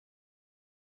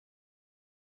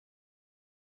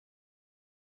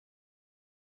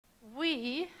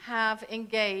We have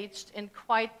engaged in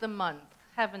quite the month,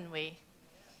 haven't we?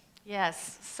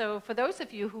 Yes. So for those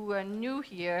of you who are new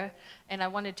here, and I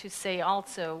wanted to say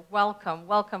also, welcome.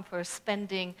 Welcome for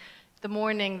spending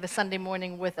the Sunday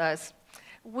morning with us.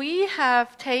 We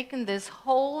have taken this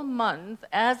whole month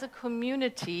as a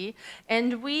community,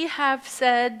 and we have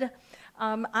said,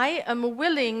 I am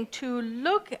willing to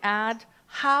look at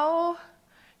how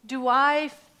do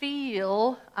I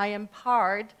feel I am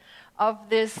part of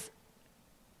this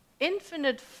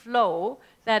infinite flow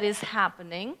that is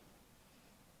happening,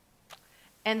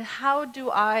 and how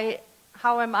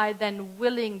am I then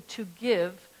willing to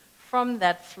give from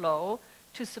that flow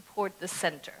to support the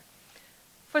center.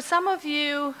 For some of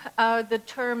you, the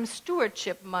term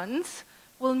stewardship months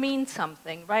will mean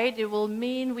something, right? It will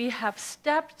mean we have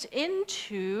stepped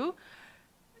into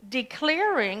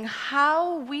declaring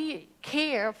how we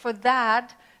care for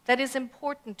that is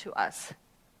important to us.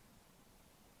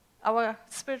 Our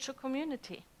spiritual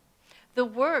community, the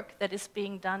work that is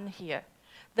being done here,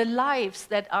 the lives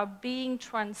that are being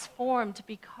transformed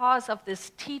because of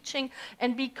this teaching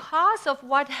and because of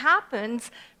what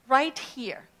happens right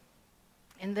here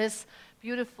in this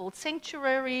beautiful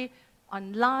sanctuary,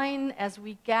 online, as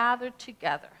we gather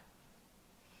together.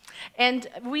 And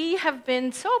we have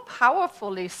been so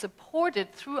powerfully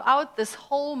supported throughout this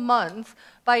whole month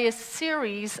by a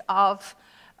series of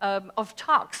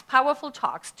talks, powerful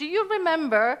talks. Do you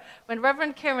remember when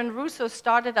Reverend Karin Russo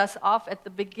started us off at the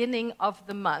beginning of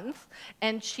the month,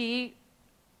 and she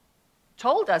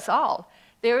told us all,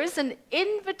 there is an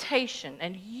invitation,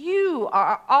 and you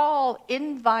are all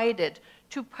invited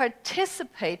to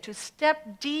participate, to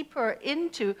step deeper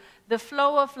into the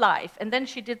flow of life. And then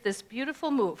she did this beautiful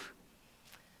move.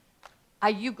 Are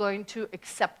you going to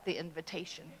accept the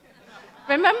invitation?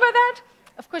 Remember that?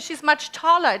 Of course, she's much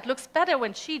taller. It looks better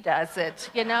when she does it,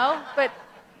 you know? But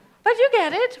you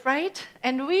get it, right?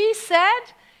 And we said,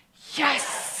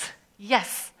 yes,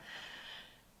 yes.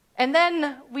 And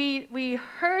then we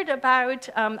heard about,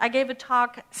 I gave a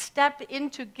talk, Step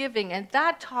into Giving, and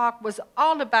that talk was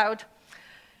all about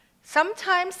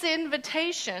sometimes the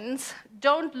invitations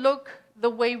don't look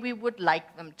the way we would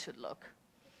like them to look,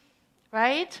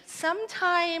 right?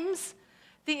 Sometimes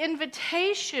the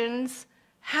invitations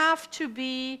have to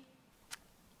be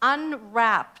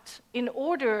unwrapped in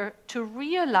order to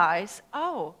realize,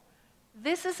 oh,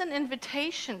 this is an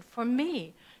invitation for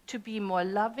me to be more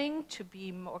loving, to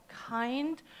be more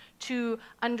kind, to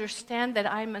understand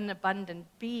that I'm an abundant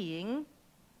being,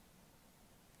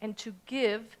 and to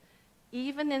give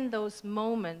even in those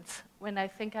moments when I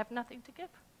think I have nothing to give.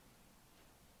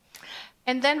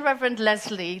 And then Reverend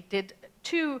Leslie did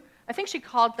two, I think she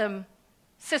called them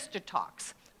sister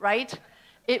talks, right?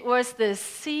 It was the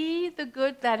see the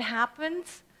good that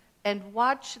happens and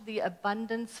watch the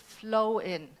abundance flow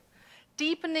in.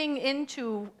 Deepening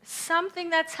into something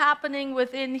that's happening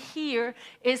within here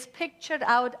is pictured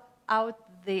out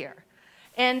there.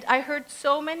 And I heard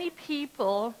so many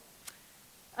people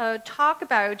talk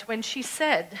about when she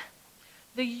said,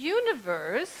 the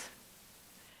universe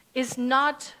is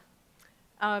not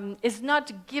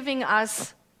giving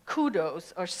us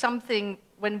kudos or something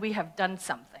when we have done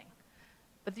something.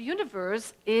 But the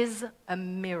universe is a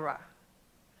mirror.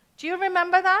 Do you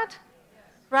remember that? Yes.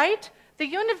 Right? The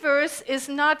universe is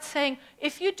not saying,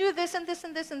 if you do this and this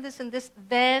and this and this and this,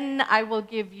 then I will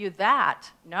give you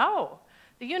that. No.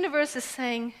 The universe is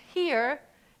saying, here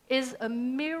is a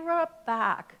mirror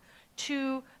back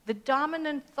to the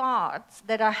dominant thoughts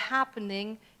that are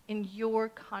happening in your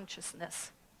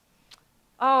consciousness.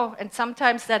 Oh, and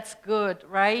sometimes that's good,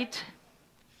 right?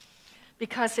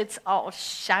 Because it's all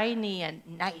shiny and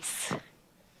nice.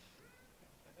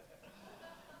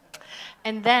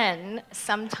 And then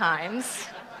sometimes,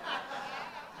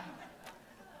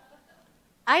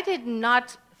 I did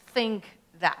not think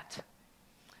that.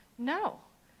 No.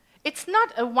 It's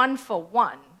not a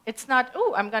one-for-one. It's not,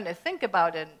 oh, I'm going to think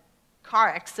about a car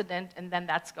accident and then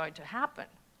that's going to happen.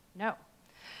 No.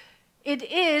 It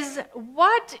is,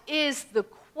 what is the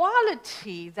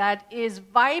quality that is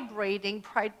vibrating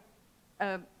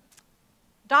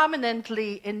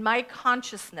dominantly in my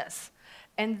consciousness?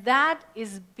 And that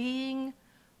is being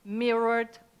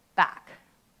mirrored back.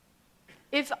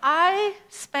 If I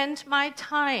spend my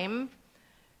time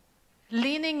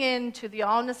leaning into the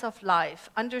allness of life,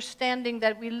 understanding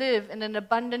that we live in an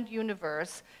abundant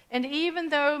universe, and even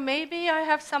though maybe I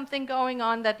have something going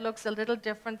on that looks a little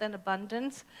different than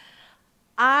abundance,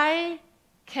 I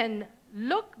can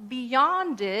look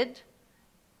beyond it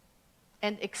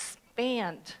and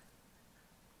expand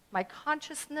my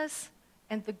consciousness,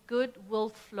 and the good will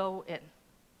flow in.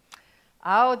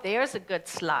 Oh, there's a good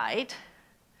slide.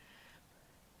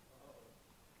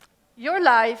 Your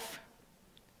life,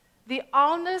 the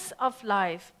allness of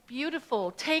life,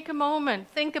 beautiful. Take a moment.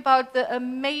 Think about the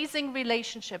amazing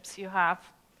relationships you have.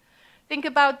 Think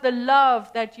about the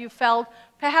love that you felt,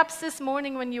 perhaps this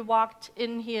morning when you walked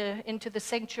in here into the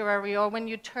sanctuary, or when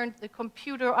you turned the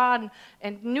computer on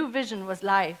and New Vision was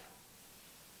live.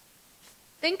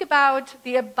 Think about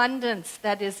the abundance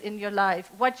that is in your life,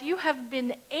 what you have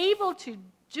been able to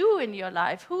do in your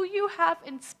life, who you have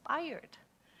inspired.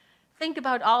 Think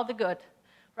about all the good,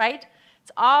 right?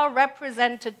 It's all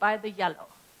represented by the yellow.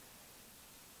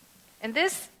 And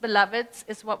this, beloveds,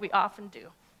 is what we often do.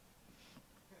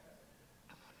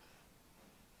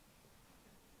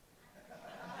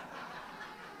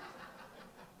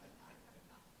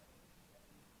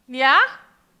 Yeah?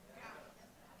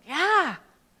 Yeah.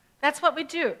 That's what we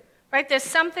do, right? There's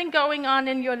something going on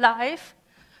in your life,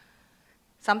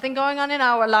 something going on in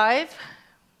our life,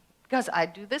 because I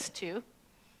do this too,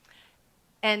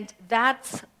 and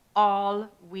that's all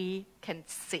we can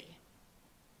see.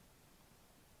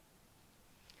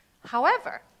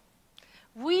 However,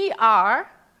 we are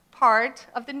part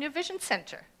of the New Vision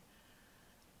Center.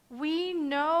 We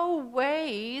know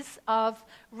ways of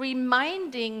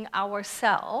reminding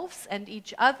ourselves and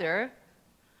each other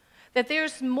that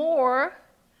there's more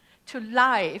to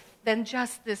life than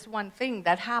just this one thing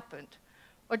that happened,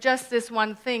 or just this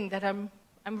one thing that I'm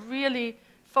really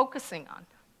focusing on.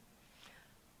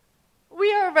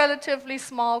 We are a relatively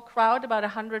small crowd, about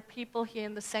 100 people here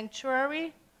in the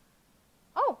sanctuary.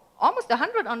 Oh, almost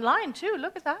 100 online too,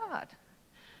 look at that.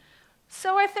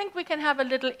 So I think we can have a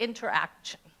little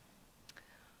interaction.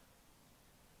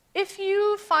 If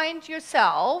you find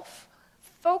yourself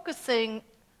focusing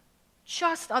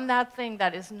just on that thing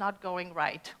that is not going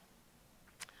right,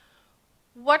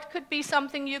 what could be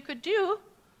something you could do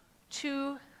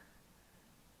to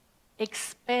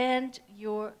expand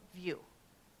your view?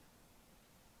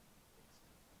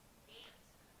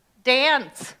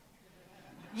 Dance.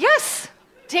 Yes,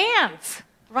 dance,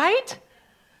 right?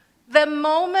 The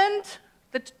moment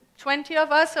the 20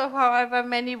 of us, or however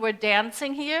many were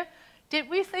dancing here, did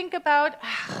we think about,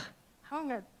 how am I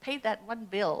going to pay that one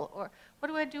bill? Or what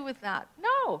do I do with that?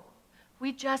 No,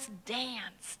 we just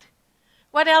danced.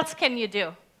 What else can you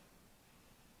do?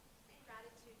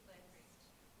 Gratitude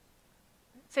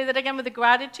list. Say that again with the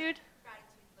gratitude.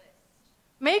 Gratitude list.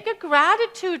 Make a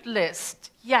gratitude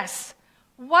list. Yes.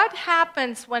 What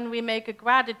happens when we make a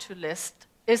gratitude list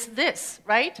is this,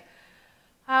 right?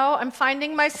 How I'm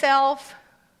finding myself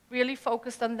really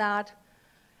focused on that.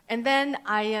 And then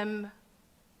I am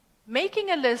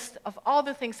making a list of all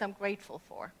the things I'm grateful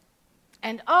for.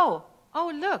 And oh,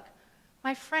 look,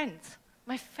 my friends,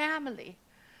 my family,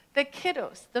 the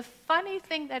kiddos, the funny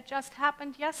thing that just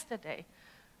happened yesterday,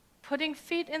 putting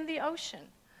feet in the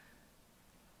ocean.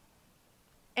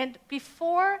 And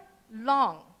before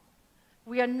long,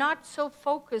 we are not so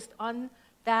focused on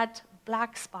that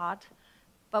black spot,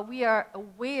 but we are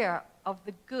aware of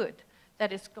the good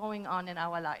that is going on in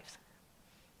our lives.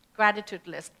 Gratitude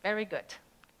list, very good.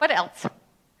 What else?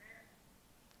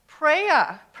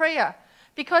 Prayer.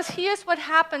 Because here's what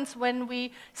happens when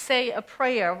we say a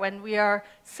prayer, when we are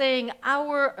saying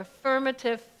our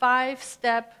affirmative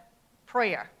 5-step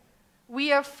prayer.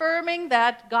 We are affirming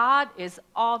that God is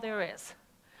all there is.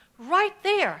 Right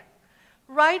there,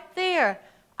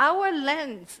 our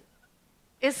lens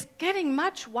is getting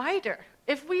much wider.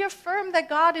 If we affirm that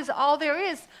God is all there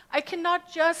is, I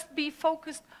cannot just be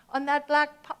focused on that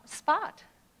black spot.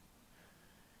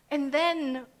 And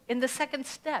then, in the second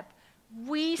step,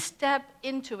 we step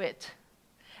into it.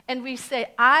 And we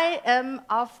say, I am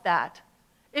of that.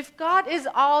 If God is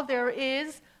all there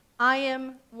is, I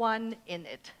am one in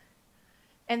it.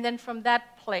 And then from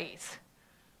that place,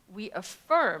 we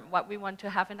affirm what we want to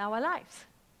have in our lives.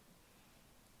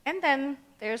 And then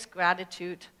there's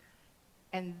gratitude.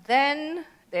 And then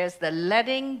there's the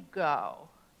letting go.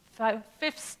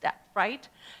 5th step, right?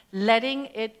 Letting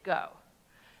it go.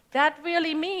 That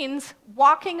really means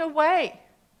walking away.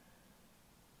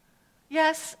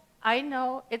 Yes, I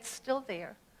know it's still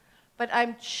there, but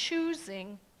I'm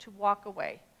choosing to walk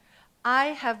away. I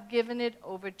have given it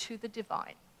over to the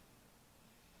divine.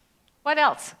 What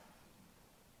else?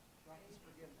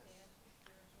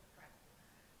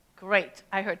 Great.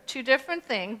 I heard 2 different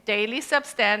things. Daily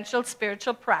substantial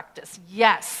spiritual practice.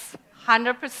 Yes.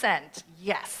 100%.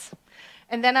 Yes.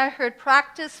 And then I heard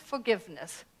practice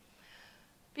forgiveness.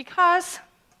 Because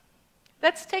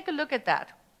let's take a look at that.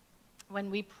 When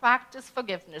we practice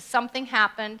forgiveness, something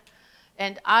happened,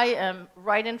 and I am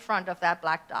right in front of that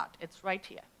black dot. It's right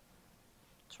here.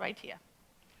 It's right here.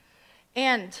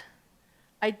 And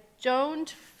I don't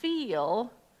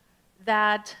feel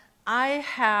that I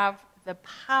have the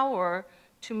power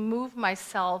to move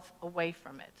myself away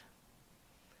from it.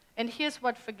 And here's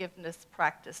what forgiveness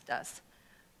practice does.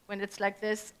 When it's like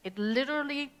this, it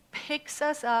literally picks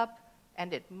us up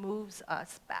and it moves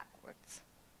us backwards.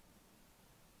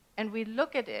 And we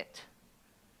look at it,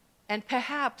 and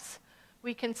perhaps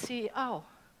we can see, oh,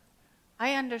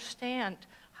 I understand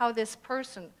how this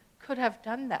person could have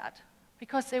done that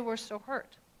because they were so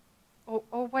hurt,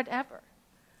 or whatever.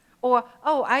 Or,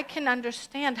 oh, I can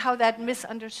understand how that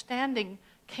misunderstanding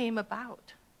came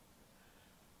about.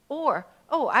 Or,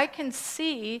 oh, I can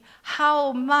see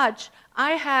how much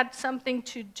I had something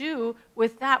to do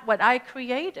with that, what I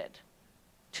created,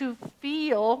 to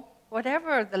feel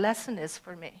whatever the lesson is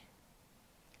for me.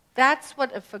 That's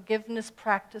what a forgiveness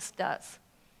practice does.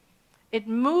 It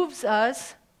moves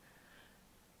us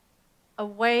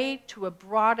away to a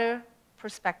broader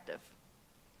perspective.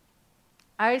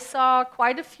 I saw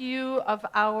quite a few of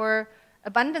our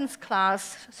abundance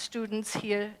class students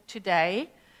here today,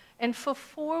 and for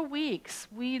 4 weeks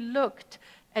we looked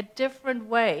at different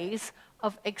ways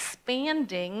of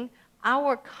expanding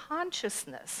our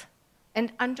consciousness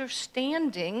and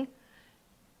understanding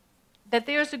that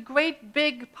there's a great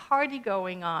big party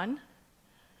going on,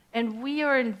 and we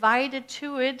are invited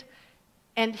to it,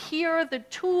 and here are the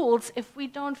tools if we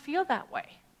don't feel that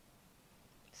way.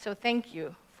 So thank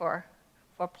you for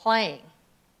playing.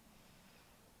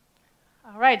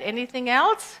 All right, anything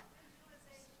else?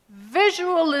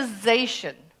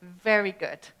 Visualization. Very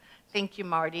good. Thank you,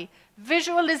 Marty.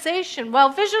 Visualization. Well,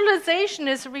 visualization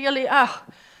is really,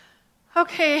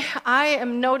 okay, I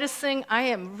am noticing I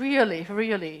am really,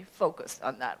 really focused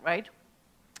on that, right?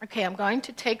 Okay, I'm going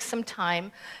to take some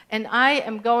time, and I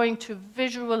am going to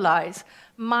visualize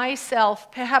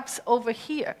myself perhaps over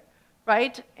here,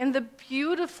 right? In the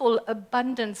beautiful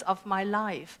abundance of my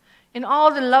life, in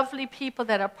all the lovely people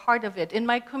that are part of it, in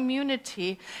my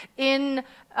community, in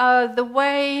the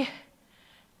way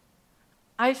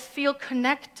I feel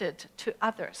connected to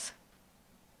others.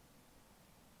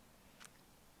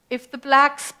 If the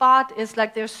black spot is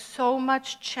like there's so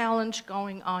much challenge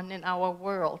going on in our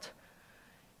world,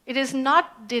 it is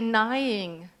not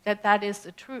denying that that is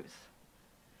the truth.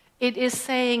 It is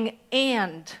saying,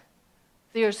 and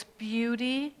there's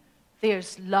beauty,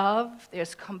 there's love,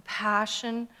 there's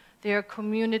compassion, there are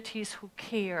communities who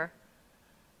care.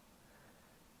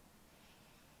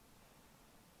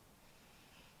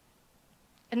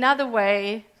 Another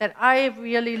way that I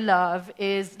really love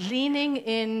is leaning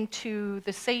into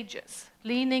the sages,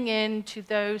 leaning into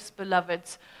those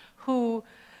beloveds who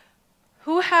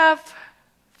have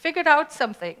figured out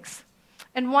some things.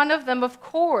 And one of them, of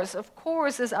course,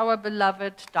 is our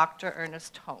beloved Dr.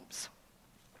 Ernest Holmes.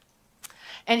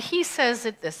 And he says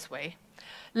it this way: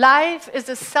 life is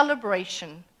a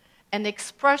celebration, an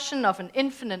expression of an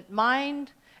infinite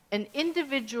mind, an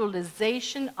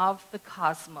individualization of the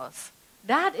cosmos.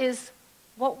 That is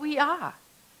what we are.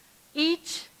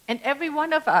 Each and every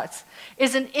one of us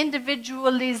is an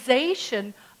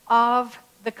individualization of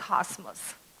the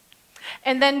cosmos.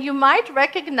 And then you might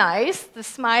recognize the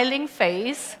smiling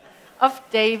face of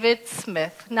David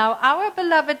Smith. Now, our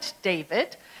beloved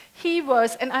David, he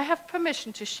was, and I have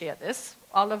permission to share this,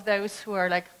 all of those who are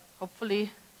like,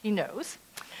 hopefully he knows.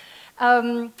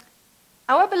 Our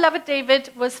beloved David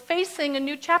was facing a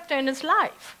new chapter in his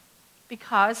life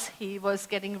because he was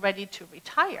getting ready to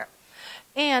retire.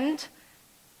 And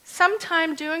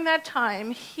sometime during that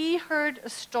time, he heard a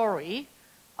story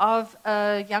of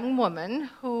a young woman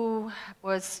who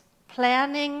was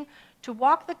planning to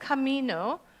walk the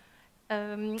Camino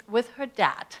with her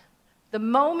dad. The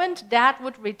moment dad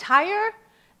would retire,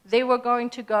 they were going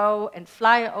to go and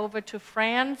fly over to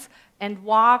France and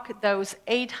walk those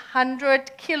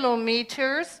 800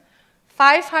 kilometers,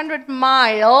 500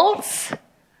 miles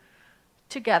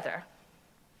together.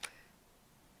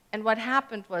 And what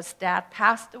happened was dad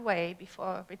passed away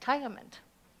before retirement,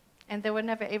 and they were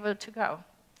never able to go.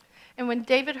 And when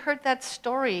David heard that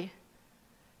story,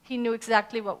 he knew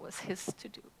exactly what was his to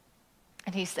do.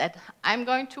 And he said, I'm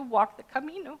going to walk the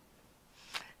Camino.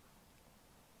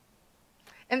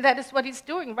 And that is what he's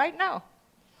doing right now.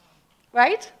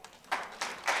 Right?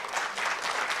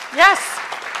 Yes.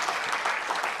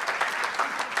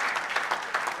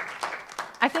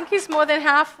 I think he's more than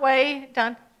halfway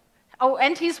done. Oh,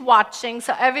 and he's watching.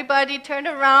 So everybody turn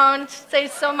around, say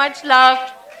so much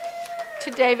love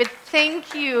to David.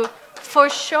 Thank you for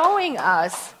showing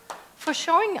us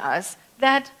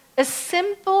that a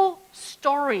simple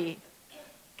story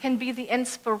can be the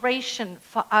inspiration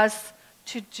for us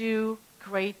to do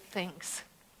great things.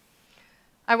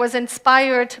 I was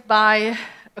inspired by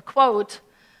a quote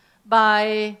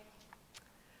by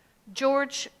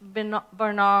George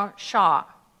Bernard Shaw,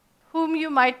 whom you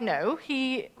might know.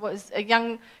 He was a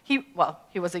young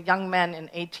man in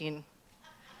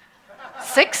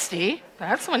 1860.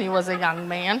 That's when he was a young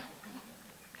man.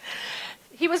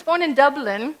 He was born in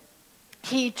Dublin.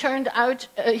 He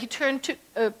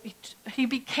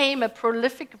became a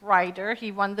prolific writer.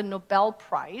 He won the Nobel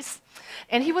Prize,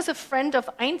 and he was a friend of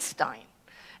Einstein.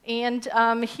 And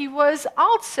he was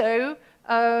also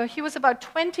about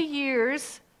 20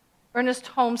 years Ernest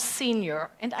Holmes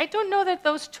Sr. And I don't know that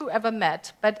those two ever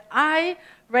met, but I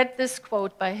read this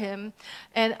quote by him,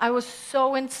 and I was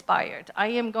so inspired. I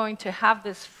am going to have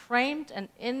this framed and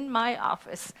in my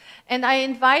office. And I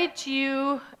invite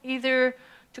you either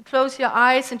to close your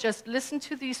eyes and just listen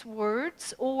to these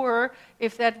words, or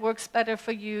if that works better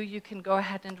for you, you can go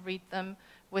ahead and read them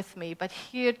with me. But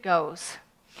here it goes.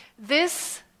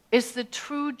 This is the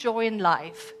true joy in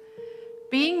life.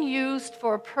 Being used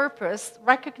for a purpose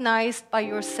recognized by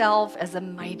yourself as a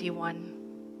mighty one.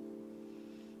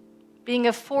 Being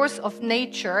a force of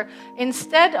nature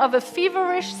instead of a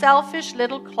feverish, selfish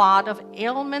little clod of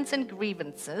ailments and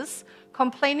grievances,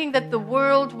 complaining that the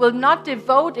world will not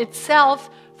devote itself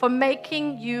for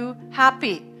making you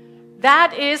happy.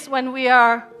 That is when we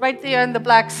are right there in the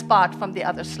black spot from the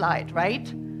other slide, right?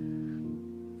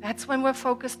 That's when we're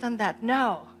focused on that.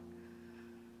 No.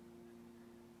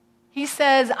 He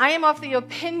says, I am of the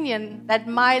opinion that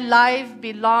my life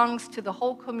belongs to the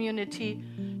whole community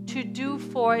to do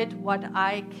for it what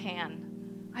I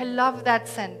can. I love that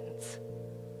sentence.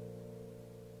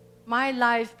 My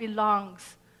life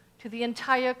belongs to the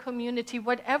entire community,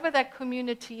 whatever that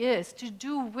community is, to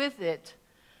do with it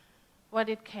what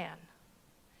it can.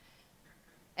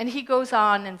 And he goes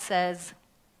on and says,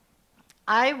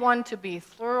 I want to be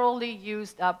thoroughly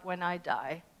used up when I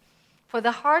die. For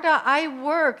the harder I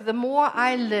work, the more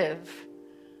I live.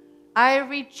 I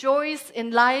rejoice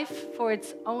in life for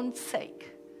its own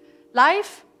sake.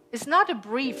 Life is not a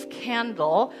brief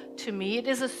candle to me. It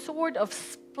is a sort of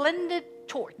splendid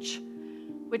torch,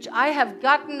 which I have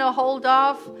gotten a hold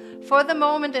of for the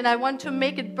moment, and I want to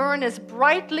make it burn as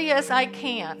brightly as I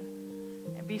can,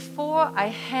 and before I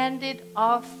hand it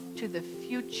off to the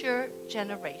future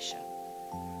generation.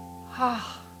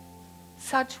 Ah,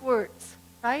 such words,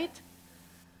 right?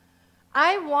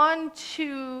 I want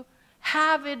to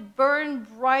have it burn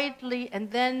brightly and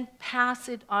then pass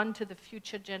it on to the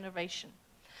future generation.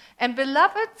 And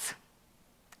beloveds,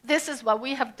 this is what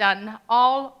we have done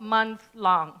all month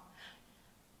long.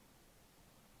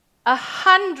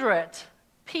 100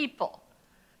 people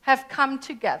have come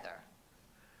together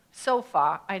so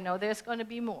far. I know there's going to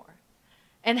be more.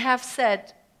 And have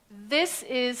said, this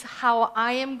is how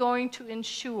I am going to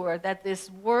ensure that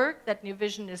this work that New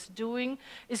Vision is doing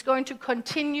is going to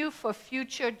continue for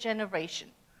future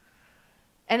generation.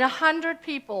 And 100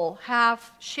 people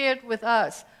have shared with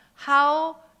us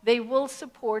how they will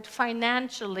support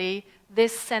financially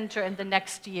this center in the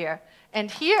next year. And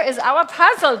here is our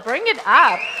puzzle. Bring it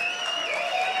up.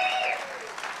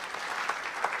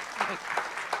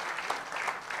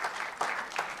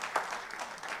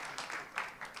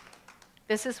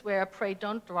 This is where I pray,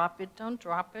 don't drop it, don't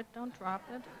drop it, don't drop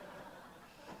it.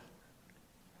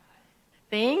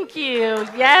 Thank you.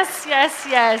 Yes, yes,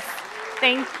 yes.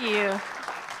 Thank you.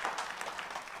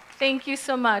 Thank you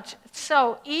so much.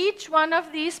 So each one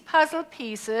of these puzzle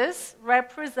pieces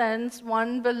represents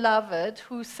one beloved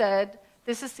who said,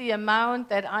 this is the amount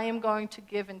that I am going to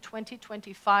give in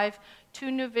 2025 to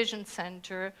New Vision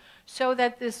Center so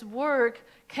that this work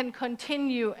can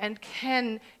continue and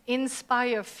can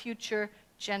inspire future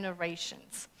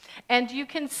generations. And you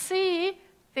can see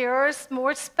there's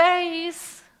more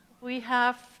space. We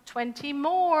have 20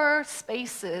 more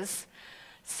spaces.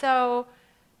 So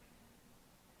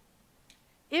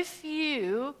if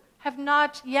you have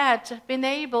not yet been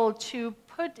able to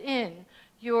put in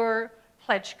your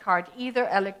pledge card, either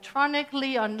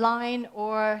electronically, online,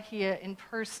 or here in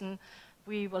person,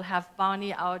 we will have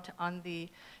Bonnie out in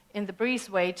the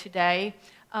breezeway today.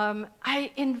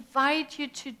 I invite you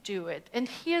to do it. And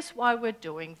here's why we're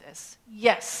doing this.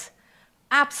 Yes,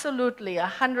 absolutely,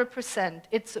 100%.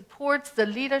 It supports the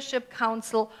leadership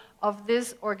council of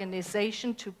this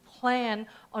organization to plan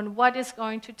on what is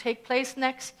going to take place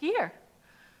next year.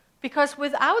 Because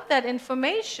without that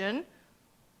information,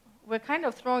 we're kind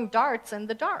of throwing darts in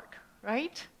the dark,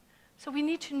 right? So we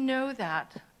need to know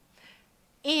that.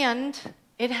 And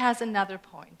it has another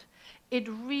point. It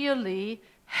really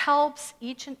helps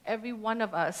each and every one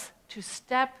of us to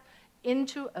step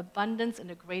into abundance in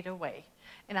a greater way.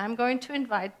 And I'm going to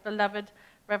invite beloved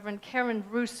Reverend Karin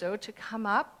to come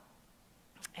up,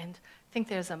 and I think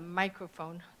there's a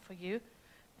microphone for you,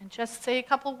 and just say a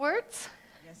couple words.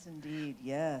 Yes, indeed,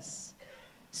 yes.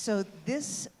 So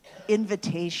this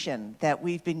invitation that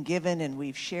we've been given and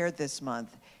we've shared this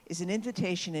month is an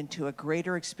invitation into a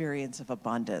greater experience of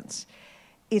abundance.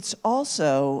 It's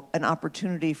also an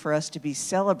opportunity for us to be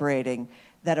celebrating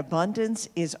that abundance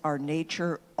is our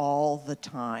nature all the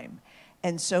time.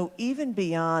 And so even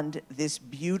beyond this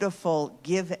beautiful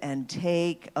give and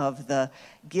take of the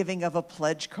giving of a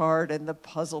pledge card and the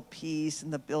puzzle piece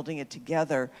and the building it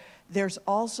together, there's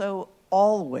also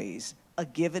always a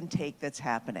give and take that's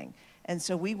happening. And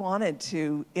so we wanted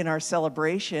to, in our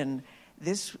celebration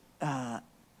this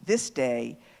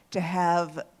day, to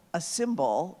have a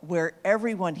symbol where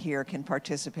everyone here can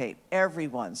participate,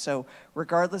 everyone. So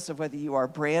regardless of whether you are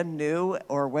brand new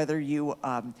or whether you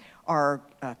are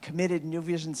a committed New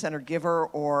Vision Center giver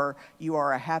or you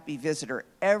are a happy visitor,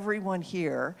 everyone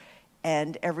here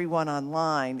and everyone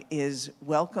online is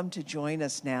welcome to join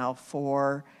us now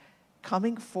for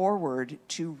coming forward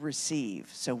to receive.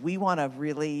 So we want to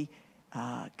really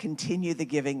continue the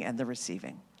giving and the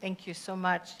receiving. Thank you so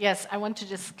much. Yes, I want to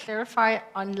just clarify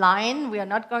online, we are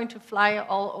not going to fly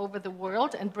all over the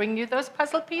world and bring you those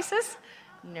puzzle pieces.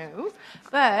 No.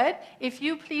 But if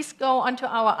you please go onto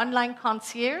our online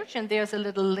concierge, and there's a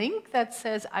little link that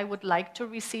says, I would like to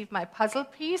receive my puzzle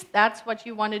piece, that's what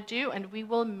you want to do, and we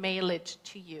will mail it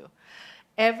to you.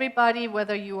 Everybody,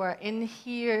 whether you are in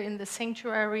here in the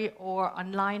sanctuary or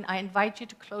online, I invite you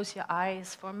to close your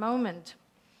eyes for a moment.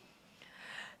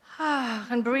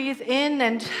 And breathe in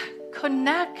and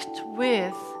connect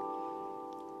with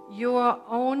your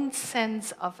own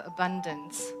sense of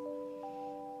abundance.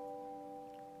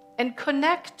 And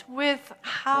connect with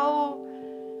how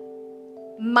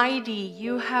mighty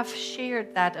you have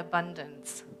shared that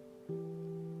abundance.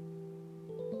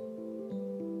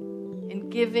 In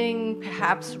giving,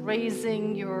 perhaps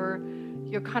raising your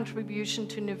contribution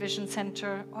to New Vision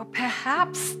Center, or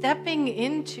perhaps stepping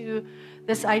into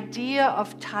this idea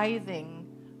of tithing,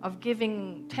 of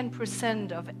giving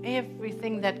 10% of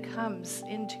everything that comes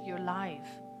into your life.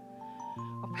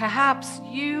 Or perhaps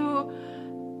you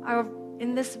are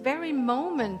in this very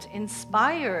moment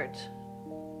inspired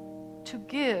to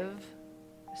give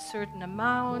a certain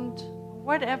amount,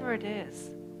 whatever it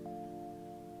is.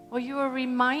 Or you are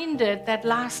reminded that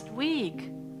last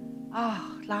week,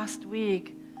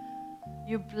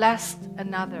 you blessed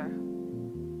another.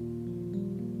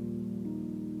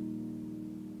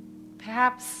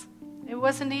 Perhaps it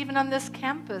wasn't even on this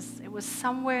campus, it was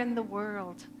somewhere in the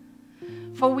world.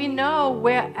 For we know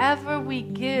wherever we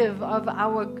give of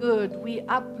our good, we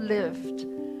uplift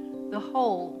the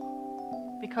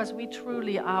whole, because we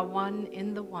truly are one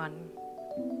in the one.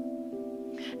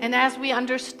 And as we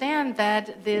understand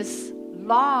that this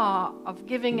law of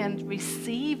giving and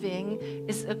receiving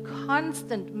is a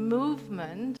constant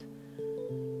movement,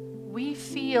 we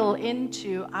feel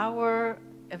into our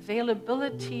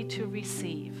availability to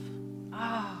receive.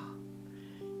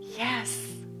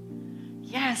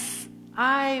 Yes,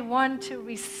 I want to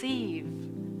receive.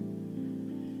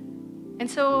 And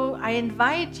so I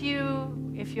invite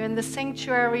you, if you're in the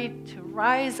sanctuary, to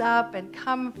rise up and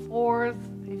come forth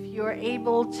if you're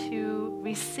able to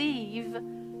receive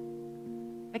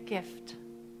a gift.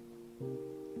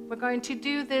 We're going to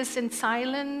do this in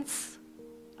silence.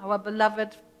 Our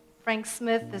beloved Frank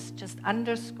Smith is just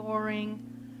underscoring.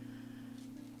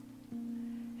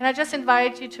 And I just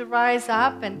invite you to rise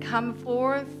up and come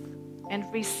forth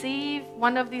and receive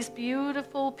one of these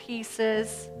beautiful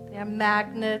pieces. They're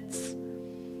magnets.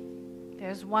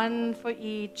 There's one for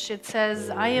each. It says,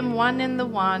 I am one in the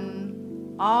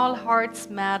one. All hearts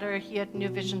matter here at New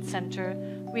Vision Center.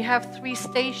 We have 3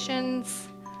 stations.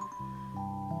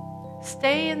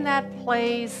 Stay in that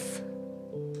place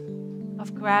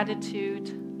of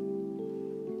gratitude.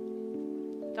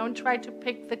 Don't try to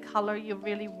pick the color you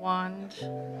really want.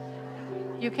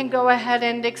 You can go ahead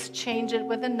and exchange it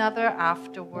with another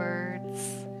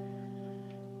afterwards.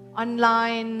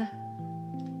 Online,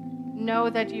 know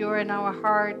that you're in our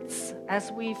hearts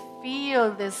as we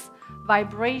feel this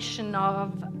vibration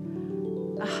of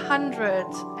 100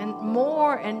 and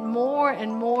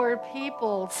more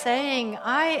people saying,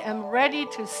 I am ready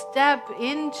to step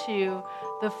into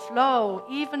the flow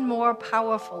even more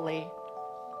powerfully.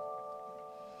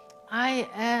 I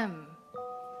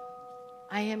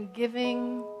am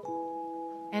giving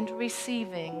and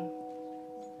receiving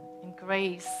in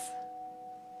grace,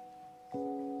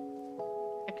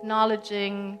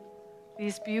 acknowledging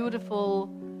these beautiful,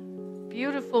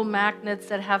 beautiful magnets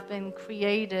that have been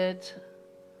created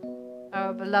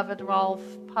our beloved Rolf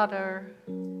Potter.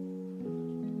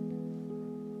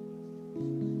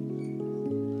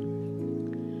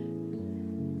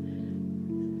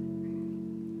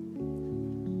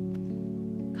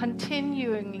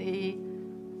 Continually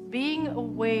being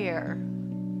aware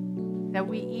that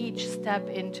we each step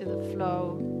into the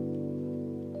flow.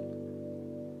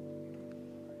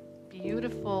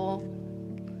 Beautiful.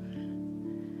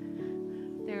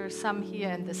 There are some here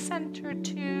in the center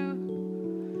too.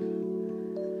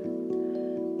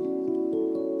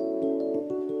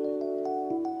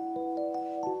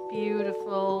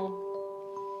 Beautiful.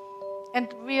 And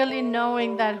really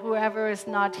knowing that whoever is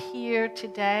not here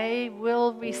today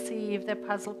will receive their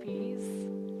puzzle piece.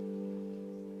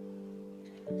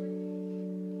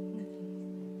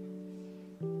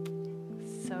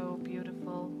 So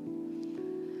beautiful.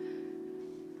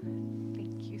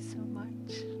 Thank you so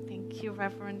much. Thank you,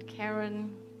 Reverend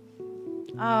Karin.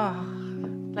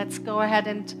 Let's go ahead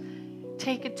and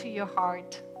take it to your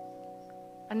heart.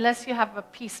 Unless you have a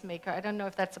peacemaker. I don't know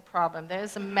if that's a problem. There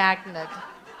is a magnet.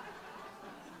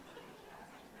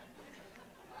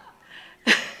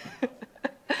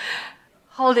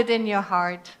 Hold it in your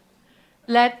heart.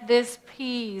 Let this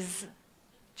peace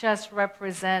just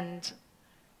represent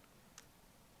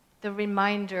the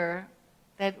reminder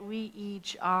that we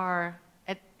each are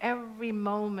at every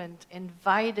moment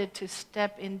invited to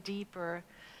step in deeper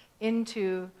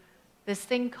into this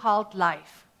thing called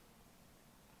life.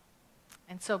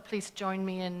 And so please join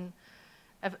me in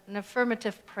an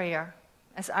affirmative prayer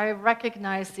as I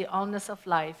recognize the allness of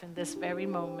life in this very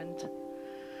moment.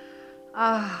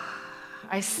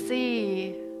 I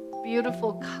see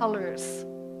beautiful colors,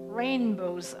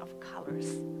 rainbows of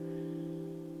colors.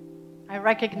 I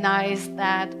recognize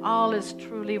that all is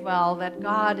truly well, that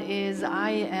God is,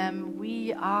 I am,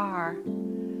 we are.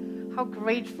 How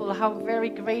grateful, how very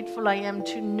grateful I am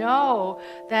to know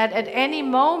that at any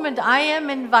moment I am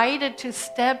invited to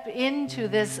step into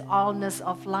this allness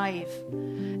of life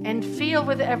and feel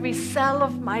with every cell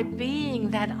of my being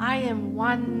that I am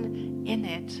one in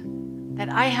it. That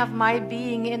I have my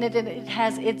being in it and it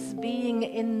has its being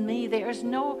in me. There is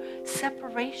no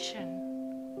separation.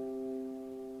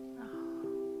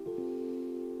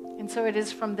 And so it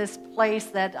is from this place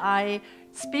that I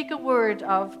speak a word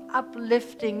of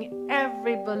uplifting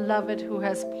every beloved who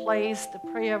has placed a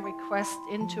prayer request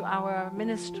into our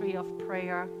ministry of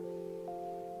prayer.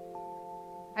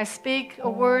 I speak a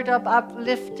word of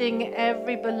uplifting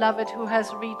every beloved who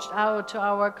has reached out to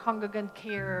our congregant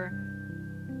care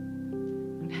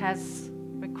has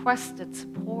requested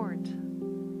support.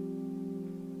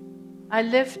 I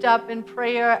lift up in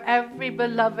prayer every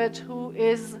beloved who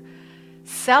is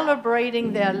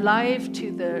celebrating their life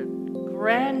to the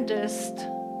grandest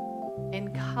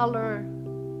in color.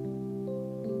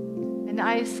 And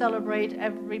I celebrate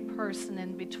every person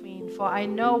in between, for I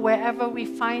know wherever we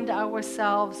find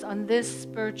ourselves on this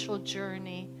spiritual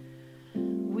journey,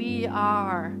 we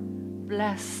are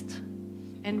blessed.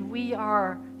 And we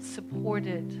are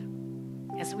supported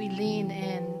as we lean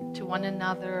in to one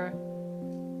another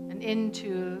and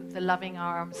into the loving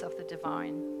arms of the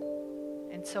divine.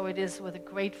 And so it is with a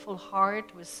grateful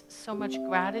heart, with so much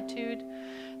gratitude,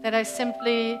 that I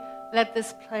simply let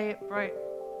this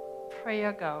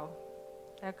prayer go.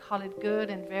 I call it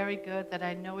good and very good, that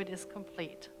I know it is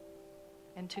complete.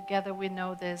 And together we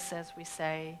know this as we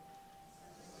say,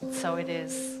 so it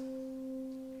is.